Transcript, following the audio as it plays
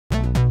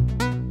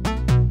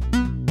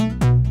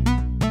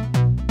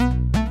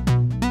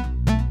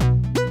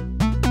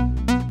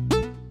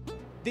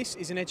This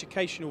is an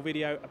educational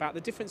video about the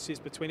differences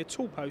between a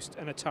tool post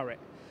and a turret.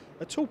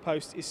 A tool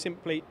post is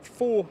simply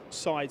 4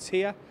 sides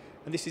here,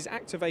 and this is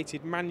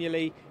activated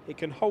manually. It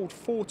can hold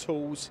 4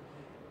 tools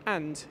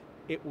and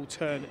it will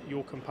turn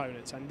your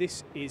components, and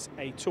this is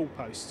a tool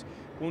post.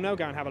 We'll now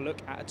go and have a look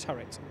at a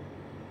turret.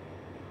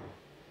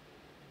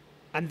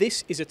 And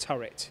this is a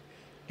turret.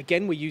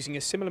 Again, we're using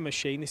a similar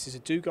machine. This is a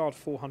Dugard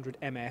 400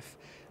 MF.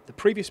 The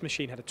previous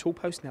machine had a tool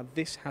post, now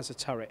this has a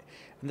turret.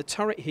 And the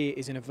turret here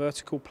is in a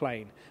vertical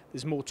plane.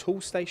 There's more tool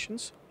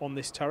stations on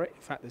this turret.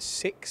 In fact, there's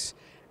 6.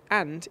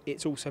 And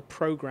it's also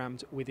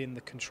programmed within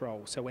the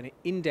control. So when it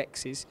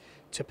indexes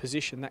to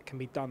position, that can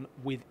be done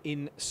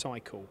within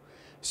cycle.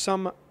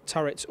 Some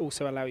turrets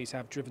also allow you to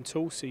have driven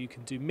tools, so you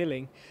can do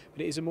milling,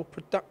 but it is a more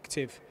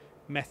productive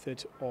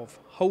method of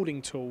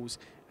holding tools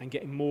and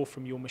getting more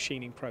from your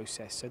machining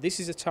process. So this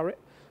is a turret.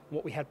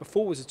 What we had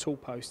before was a tool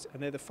post,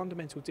 and they're the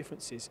fundamental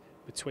differences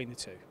between the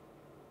two.